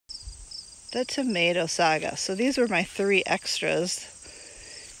The tomato saga. So these were my 3 extras.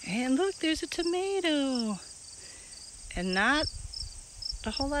 And look, there's a tomato. And not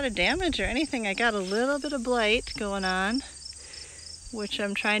a whole lot of damage or anything. I got a little bit of blight going on, which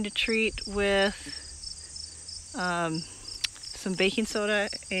I'm trying to treat with some baking soda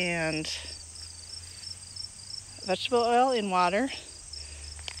and vegetable oil in water.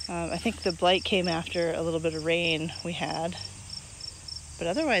 I think the blight came after a little bit of rain we had. But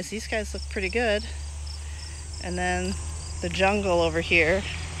otherwise, these guys look pretty good. And then the jungle over here,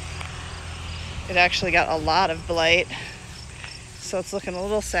 it actually got a lot of blight. So it's looking a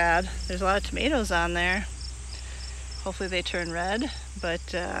little sad. There's a lot of tomatoes on there. Hopefully they turn red. But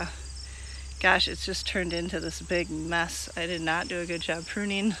gosh, it's just turned into this big mess. I did not do a good job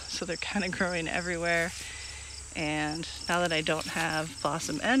pruning, so they're kind of growing everywhere. And now that I don't have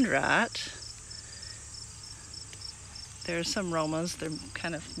blossom end rot, there's some romas. They're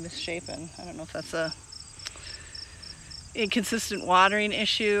kind of misshapen. I don't know if that's a inconsistent watering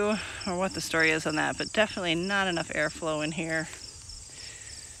issue or what the story is on that, but definitely not enough airflow in here.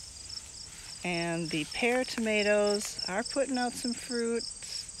 And the pear tomatoes are putting out some fruit,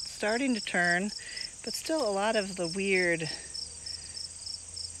 starting to turn, but still a lot of the weird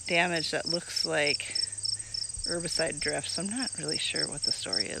damage that looks like herbicide drifts. I'm not really sure what the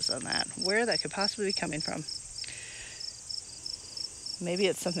story is on that, where that could possibly be coming from. Maybe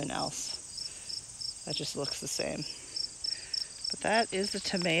it's something else that just looks the same. But that is the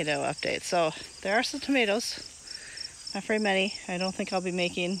tomato update. So there are some tomatoes, not very many. I don't think I'll be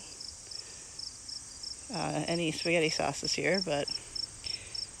making any spaghetti sauce this year, but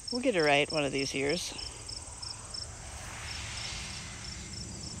we'll get it right one of these years.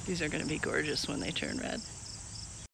 These are going to be gorgeous when they turn red.